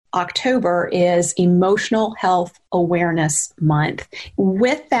October is Emotional Health Awareness Month.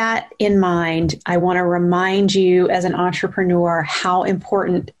 With that in mind, I want to remind you as an entrepreneur how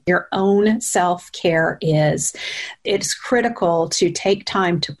important your own self-care is. It's critical to take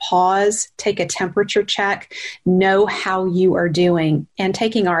time to pause, take a temperature check, know how you are doing, and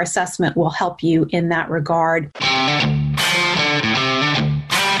taking our assessment will help you in that regard.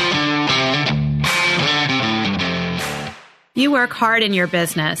 You work hard in your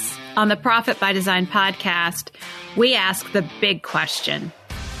business. On the Profit by Design podcast, we ask the big question: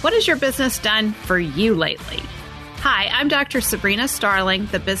 what has your business done for you lately? Hi, I'm Dr. Sabrina Starling,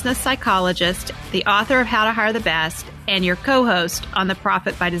 the business psychologist, the author of How to Hire the Best, and your co-host on the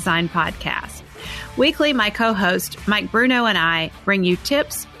Profit by Design podcast. Weekly, my co-host, Mike Bruno, and I bring you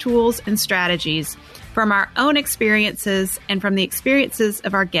tips, tools, and strategies from our own experiences and from the experiences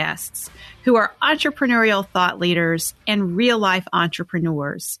of our guests, who are entrepreneurial thought leaders and real-life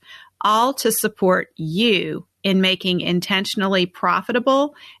entrepreneurs, all to support you in making intentionally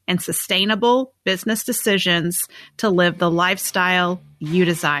profitable and sustainable business decisions to live the lifestyle you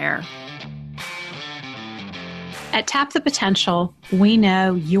desire. At Tap the Potential, we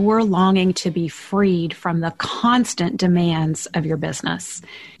know you're longing to be freed from the constant demands of your business.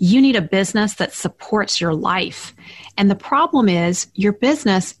 You need a business that supports your life. And the problem is your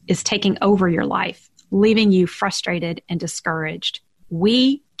business is taking over your life, leaving you frustrated and discouraged.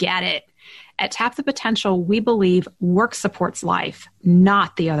 We get it. At Tap the Potential, we believe work supports life,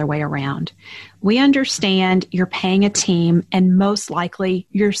 not the other way around. We understand you're paying a team, and most likely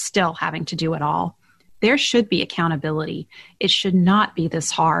you're still having to do it all. There should be accountability. It should not be this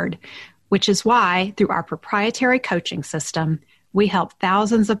hard, which is why, through our proprietary coaching system, we help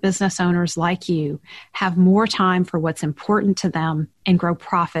thousands of business owners like you have more time for what's important to them and grow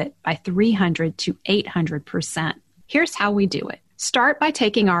profit by 300 to 800%. Here's how we do it. Start by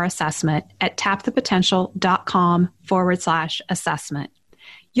taking our assessment at tapthepotential.com/assessment.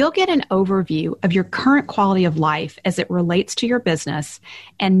 You'll get an overview of your current quality of life as it relates to your business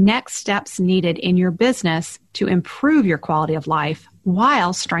and next steps needed in your business to improve your quality of life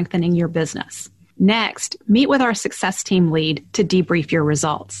while strengthening your business. Next, meet with our success team lead to debrief your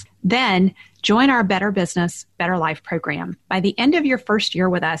results. Then, join our Better Business, Better Life program. By the end of your first year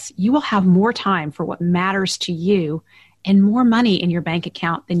with us, you will have more time for what matters to you and more money in your bank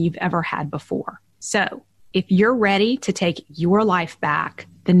account than you've ever had before. So, if you're ready to take your life back,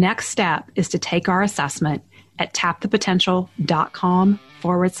 the next step is to take our assessment at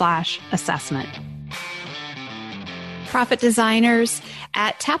tapthepotential.com/assessment. Profit designers,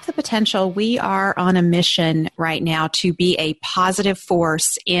 at Tap the Potential, we are on a mission right now to be a positive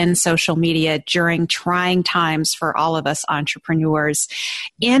force in social media during trying times for all of us entrepreneurs.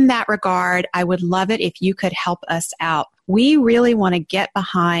 In that regard, I would love it if you could help us out. We really want to get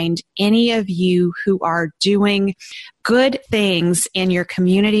behind any of you who are doing good things in your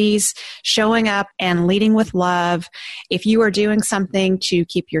communities, showing up and leading with love. If you are doing something to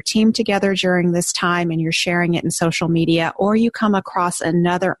keep your team together during this time and you're sharing it in social media, or you come across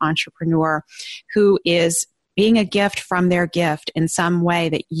another entrepreneur who is being a gift from their gift in some way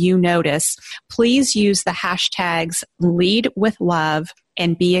that you notice, please use the hashtags Lead with Love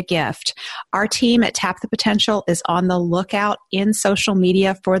and Be a Gift. Our team at Tap the Potential is on the lookout in social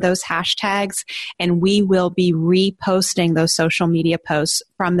media for those hashtags, and we will be reposting those social media posts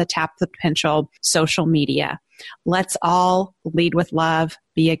from the Tap the Potential social media. Let's all lead with love,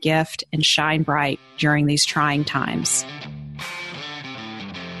 be a gift, and shine bright during these trying times.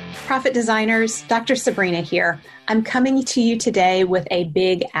 Profit designers, Dr. Sabrina here. I'm coming to you today with a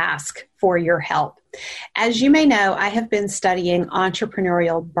big ask for your help. As you may know, I have been studying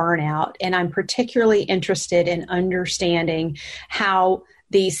entrepreneurial burnout, and I'm particularly interested in understanding how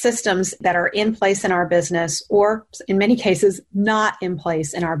the systems that are in place in our business, or in many cases not in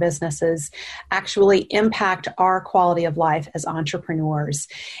place in our businesses, actually impact our quality of life as entrepreneurs.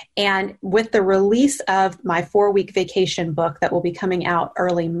 And with the release of my 4-week vacation book that will be coming out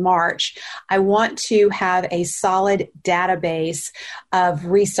early March, I want to have a solid database of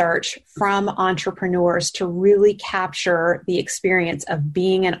research from entrepreneurs to really capture the experience of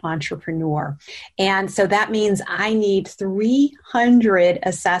being an entrepreneur. And so that means I need 300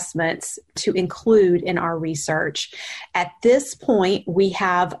 assessments to include in our research. At this point, we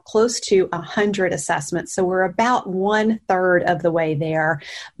have close to 100 assessments, so we're about 1/3 of the way there.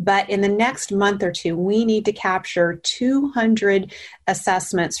 But in the next month or two, we need to capture 200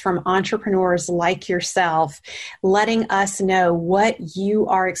 assessments from entrepreneurs like yourself, letting us know what you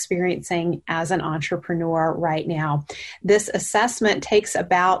are experiencing as an entrepreneur right now. This assessment takes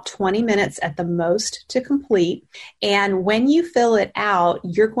about 20 minutes at the most to complete. And when you fill it out,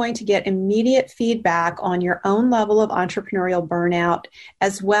 you're going to get immediate feedback on your own level of entrepreneurial burnout,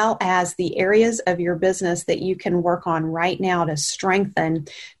 as well as the areas of your business that you can work on right now to strengthen,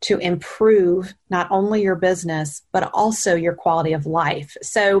 to improve not only your business, but also your quality of life.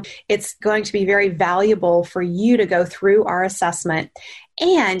 So it's going to be very valuable for you to go through our assessment.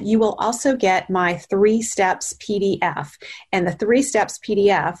 And you will also get my 3 steps PDF. And the 3 steps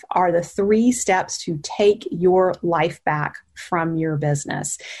PDF are the 3 steps to take your life back from your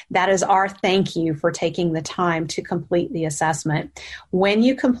business. That is our thank you for taking the time to complete the assessment. When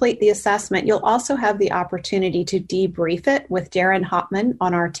you complete the assessment, you'll also have the opportunity to debrief it with Darren Hopman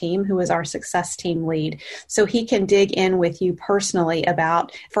on our team, who is our success team lead. So he can dig in with you personally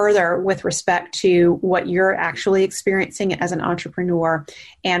about further with respect to what you're actually experiencing as an entrepreneur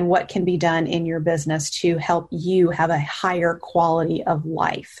and what can be done in your business to help you have a higher quality of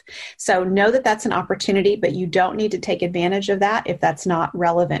life. So know that that's an opportunity, but you don't need to take advantage of that if that's not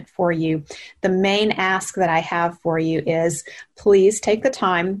relevant for you. The main ask that I have for you is please take the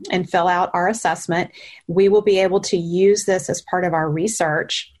time and fill out our assessment. We will be able to use this as part of our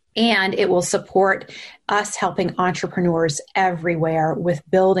research, and it will support us helping entrepreneurs everywhere with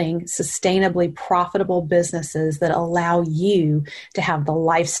building sustainably profitable businesses that allow you to have the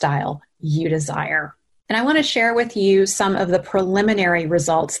lifestyle you desire. And I want to share with you some of the preliminary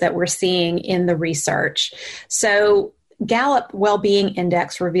results that we're seeing in the research. So Gallup Wellbeing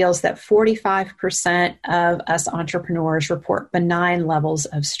Index reveals that 45% of us entrepreneurs report benign levels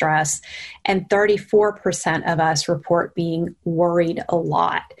of stress, and 34% of us report being worried a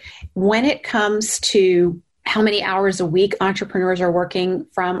lot. When it comes to how many hours a week entrepreneurs are working,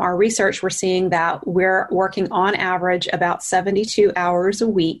 from our research, we're seeing that we're working on average about 72 hours a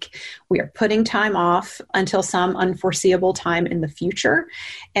week. We are putting time off until some unforeseeable time in the future.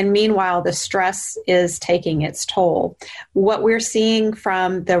 And meanwhile, the stress is taking its toll. What we're seeing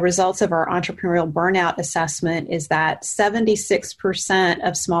from the results of our entrepreneurial burnout assessment is that 76%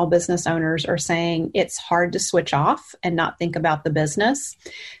 of small business owners are saying it's hard to switch off and not think about the business.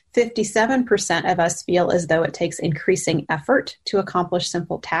 57% of us feel as though it takes increasing effort to accomplish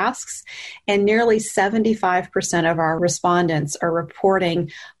simple tasks, and nearly 75% of our respondents are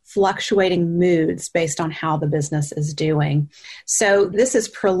reporting fluctuating moods based on how the business is doing. So this is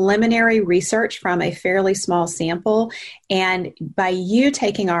preliminary research from a fairly small sample. And by you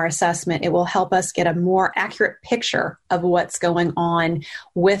taking our assessment, it will help us get a more accurate picture of what's going on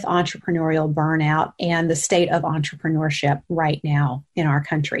with entrepreneurial burnout and the state of entrepreneurship right now in our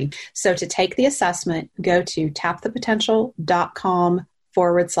country. So to take the assessment, go to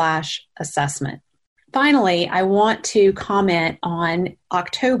tapthepotential.com/assessment. Finally, I want to comment on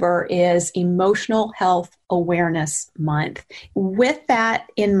October is Emotional Health Awareness Month. With that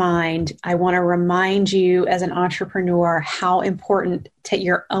in mind, I want to remind you as an entrepreneur how important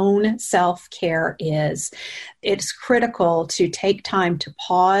your own self-care is. It's critical to take time to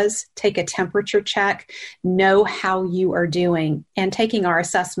pause, take a temperature check, know how you are doing, and taking our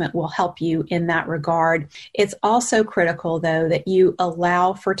assessment will help you in that regard. It's also critical, though, that you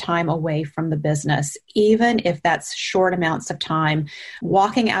allow for time away from the business, even if that's short amounts of time.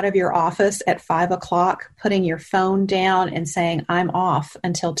 Walking out of your office at 5 o'clock, putting your phone down and saying, I'm off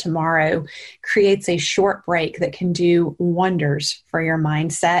until tomorrow, creates a short break that can do wonders for your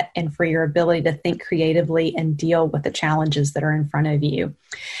mindset and for your ability to think creatively and deal with the challenges that are in front of you.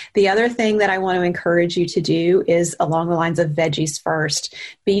 The other thing that I want to encourage you to do is along the lines of veggies first.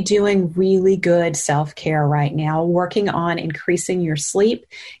 Be doing really good self-care right now, working on increasing your sleep,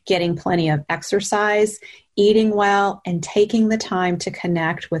 getting plenty of exercise, eating well, and taking the time to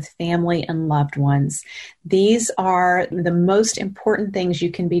connect with family and loved ones. These are the most important things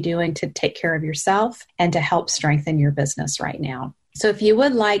you can be doing to take care of yourself and to help strengthen your business right now. So if you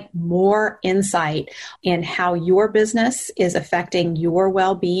would like more insight in how your business is affecting your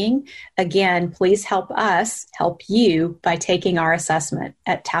well-being, again, please help us help you by taking our assessment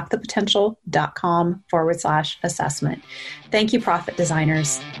at tapthepotential.com/assessment. Thank you, Profit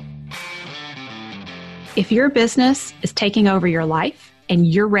Designers. If your business is taking over your life and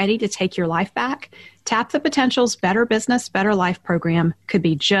you're ready to take your life back, Tap the Potential's Better Business, Better Life program could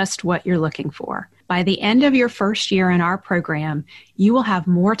be just what you're looking for. By the end of your first year in our program, you will have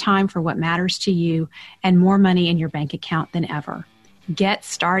more time for what matters to you and more money in your bank account than ever. Get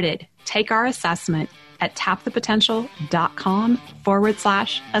started. Take our assessment at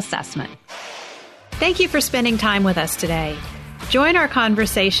tapthepotential.com/assessment. Thank you for spending time with us today. Join our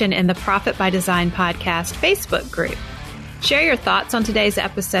conversation in the Profit by Design podcast Facebook group. Share your thoughts on today's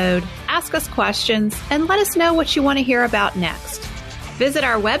episode, ask us questions, and let us know what you want to hear about next. Visit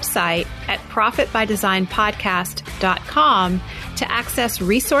our website at profitbydesignpodcast.com to access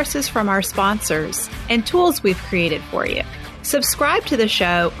resources from our sponsors and tools we've created for you. Subscribe to the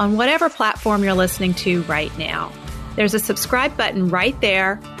show on whatever platform you're listening to right now. There's a subscribe button right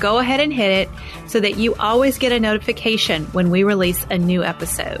there. Go ahead and hit it so that you always get a notification when we release a new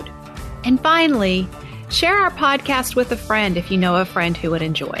episode. And finally, share our podcast with a friend if you know a friend who would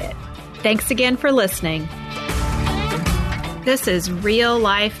enjoy it. Thanks again for listening. This is real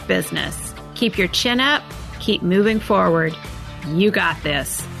life business. Keep your chin up, keep moving forward. You got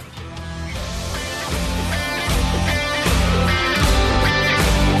this.